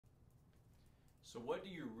So what do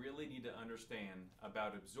you really need to understand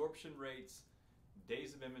about absorption rates,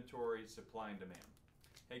 days of inventory, supply and demand?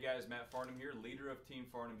 Hey guys, Matt Farnham here, leader of Team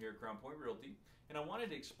Farnham here at Crown Point Realty, and I wanted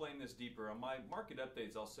to explain this deeper. On my market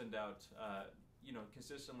updates I'll send out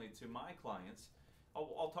consistently to my clients.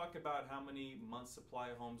 I'll talk about how many months supply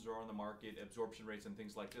of homes are on the market, absorption rates and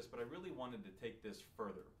things like this, but I really wanted to take this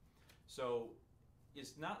further. So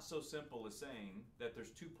it's not so simple as saying that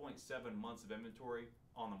there's 2.7 months of inventory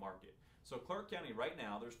on the market. So Clark County right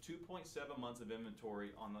now, there's 2.7 months of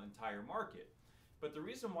inventory on the entire market. But the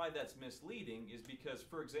reason why that's misleading is because,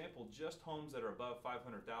 for example, just homes that are above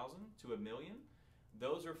 500,000 to $1 million,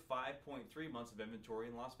 those are 5.3 months of inventory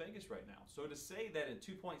in Las Vegas right now. So to say that in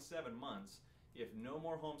 2.7 months, if no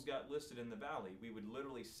more homes got listed in the valley, we would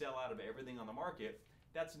literally sell out of everything on the market,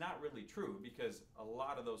 that's not really true, because a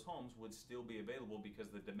lot of those homes would still be available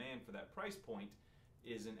because the demand for that price point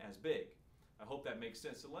isn't as big. I hope that makes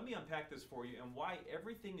sense. So let me unpack this for you and why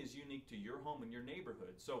everything is unique to your home and your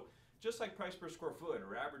neighborhood. So just like price per square foot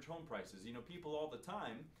or average home prices, people all the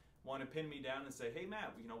time want to pin me down and say, hey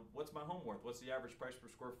Matt, what's my home worth? What's the average price per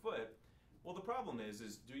square foot? Well, the problem is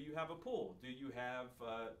do you have a pool? Do you have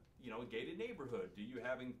a gated neighborhood? Do you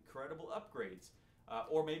have incredible upgrades?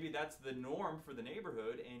 Or maybe that's the norm for the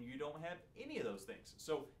neighborhood and you don't have any of those things.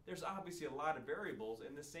 So there's obviously a lot of variables,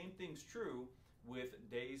 and the same thing's true with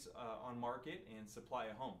days on market and supply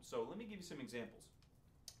of homes. So let me give you some examples.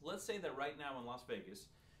 Let's say that right now in Las Vegas,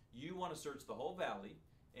 you want to search the whole valley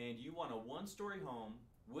and you want a one-story home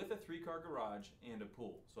with a 3-car garage and a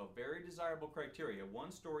pool. So a very desirable criteria,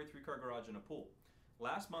 1-story, 3-car garage and a pool.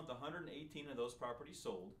 Last month, 118 of those properties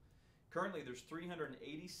sold. Currently, there's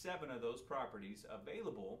 387 of those properties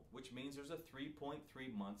available, which means there's a 3.3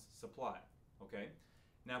 months supply, okay?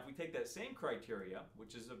 Now, if we take that same criteria,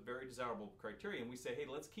 which is a very desirable criteria, and we say, hey,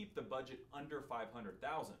 let's keep the budget under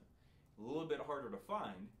 500,000, a little bit harder to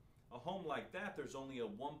find. A home like that, there's only a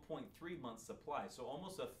 1.3 month supply, so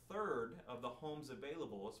almost a third of the homes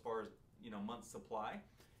available as far as month supply,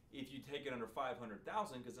 if you take it under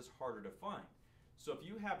 500,000, because it's harder to find. So if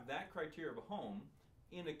you have that criteria of a home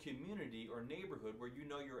in a community or neighborhood where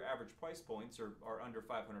your average price points are under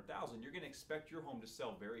 500,000, you're going to expect your home to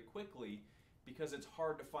sell very quickly, because it's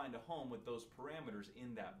hard to find a home with those parameters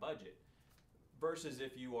in that budget. Versus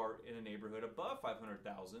if you are in a neighborhood above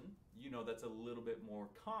 500,000, that's a little bit more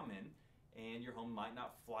common and your home might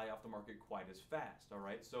not fly off the market quite as fast, all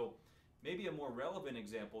right? So maybe a more relevant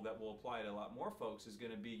example that will apply to a lot more folks is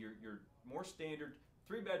going to be your more standard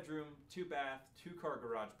 3-bedroom, 2-bath, 2-car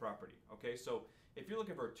garage property, okay? So if you're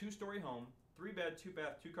looking for a 2-story home, 3-bed,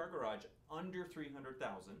 2-bath, 2-car garage under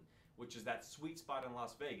 300,000, which is that sweet spot in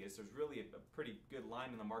Las Vegas. There's really a pretty good line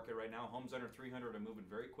in the market right now. Homes under 300 are moving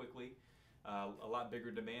very quickly. A lot bigger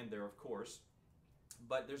demand there, of course.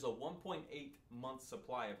 But there's a 1.8 month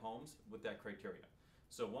supply of homes with that criteria.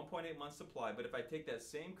 So 1.8 month supply, but if I take that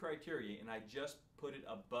same criteria and I just put it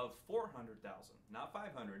above 400,000, not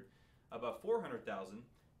 500, above 400,000,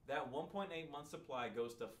 that 1.8 month supply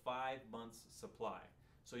goes to 5 months supply.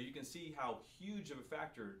 So you can see how huge of a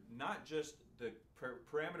factor, not just the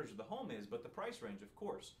parameters of the home is, but the price range, of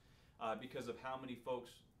course, because of how many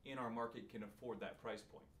folks in our market can afford that price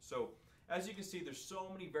point. So as you can see, there's so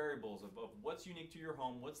many variables of what's unique to your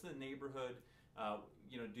home, what's the neighborhood,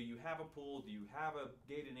 do you have a pool, do you have a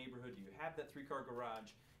gated neighborhood, do you have that 3-car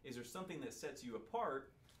garage, is there something that sets you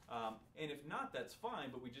apart? And if not, that's fine,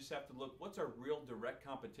 but we just have to look, what's our real direct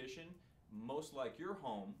competition, most like your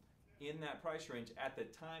home, in that price range at the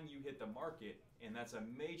time you hit the market, and that's a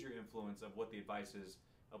major influence of what the advice is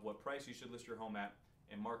of what price you should list your home at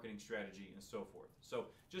and marketing strategy and so forth. So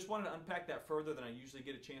just wanted to unpack that further than I usually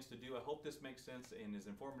get a chance to do. I hope this makes sense and is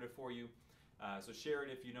informative for you. So share it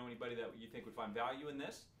if you know anybody that you think would find value in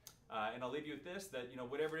this. And I'll leave you with this, that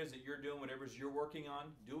whatever it is that you're doing, whatever it is you're working on,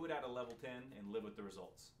 do it at a level 10 and live with the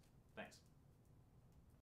results. Thanks.